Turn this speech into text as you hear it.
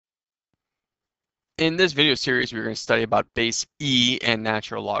In this video series, we're going to study about base E and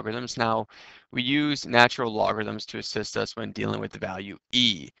natural logarithms. Now, we use natural logarithms to assist us when dealing with the value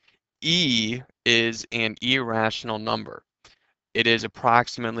E. E is an irrational number. It is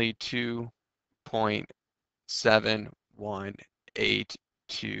approximately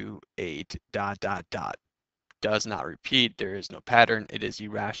 2.71828 ... Does not repeat. There is no pattern. It is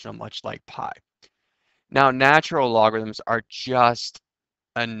irrational, much like pi. Now, natural logarithms are just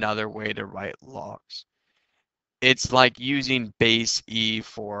another way to write logs. It's like using base E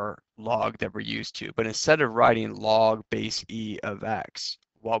for log that we're used to, but instead of writing log base E of x,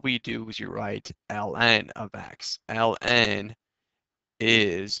 what we do is you write ln of x. ln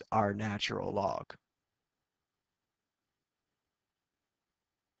is our natural log.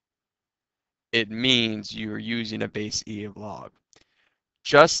 It means you're using a base E of log.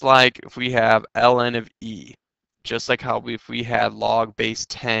 Just like if we have ln of E, just like how if we have log base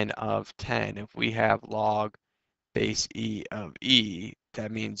 10 of 10, if we have log base E of E,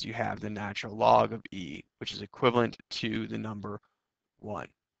 that means you have the natural log of E, which is equivalent to the number 1.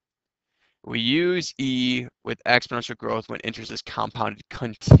 We use E with exponential growth when interest is compounded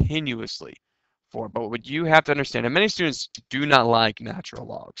continuously but what you have to understand, and many students do not like natural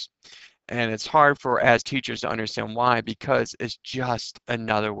logs, and it's hard for as teachers to understand why, because it's just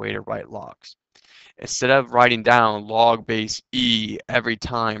another way to write logs. Instead of writing down log base E every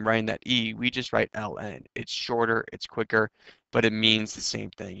time, writing that E, we just write ln. It's shorter, it's quicker, but it means the same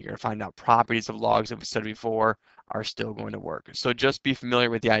thing. You're going to find out properties of logs that we studied before are still going to work. So just be familiar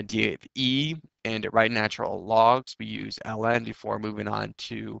with the idea of E, and to write natural logs, we use ln before moving on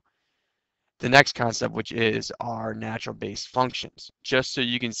to the next concept, which is our natural base functions. Just so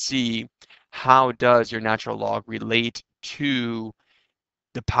you can see how does your natural log relate to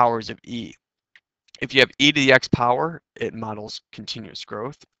the powers of E. If you have e to the x power, it models continuous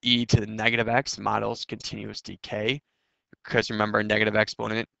growth. E to the negative x models continuous decay, because remember, a negative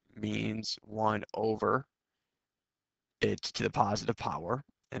exponent means 1 over it to the positive power,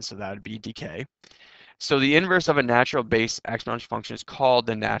 and so that would be decay. So the inverse of a natural base exponential function is called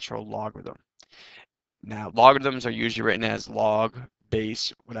the natural logarithm. Now, logarithms are usually written as log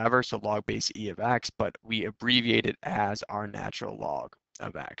base whatever, so log base e of x, but we abbreviate it as our natural log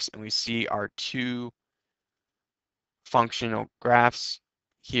of x. And we see our two functional graphs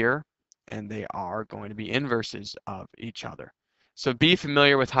here, and they are going to be inverses of each other. So be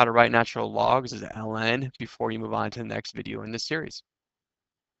familiar with how to write natural logs as ln before you move on to the next video in this series.